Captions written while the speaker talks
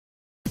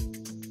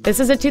This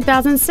is a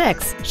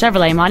 2006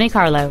 Chevrolet Monte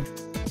Carlo.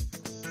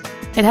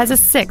 It has a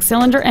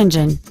 6-cylinder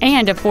engine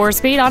and a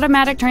 4-speed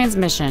automatic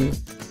transmission.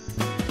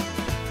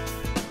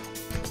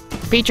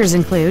 Features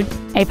include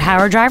a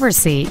power driver's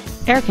seat,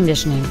 air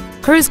conditioning,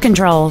 cruise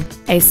control,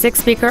 a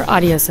 6-speaker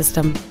audio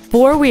system,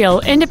 4-wheel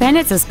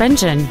independent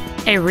suspension,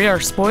 a rear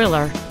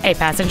spoiler, a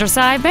passenger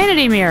side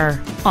vanity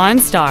mirror,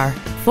 OnStar,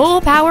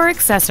 full power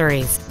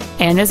accessories,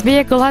 and this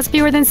vehicle has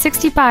fewer than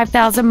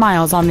 65,000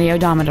 miles on the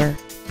odometer.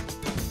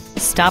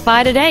 Stop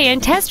by today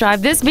and test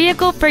drive this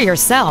vehicle for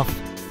yourself.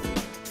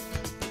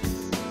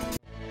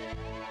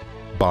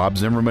 Bob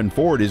Zimmerman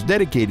Ford is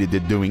dedicated to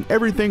doing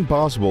everything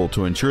possible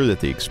to ensure that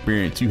the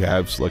experience you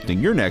have selecting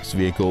your next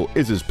vehicle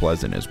is as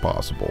pleasant as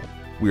possible.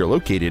 We are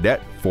located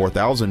at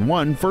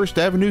 4001 First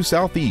Avenue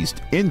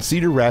Southeast in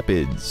Cedar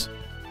Rapids.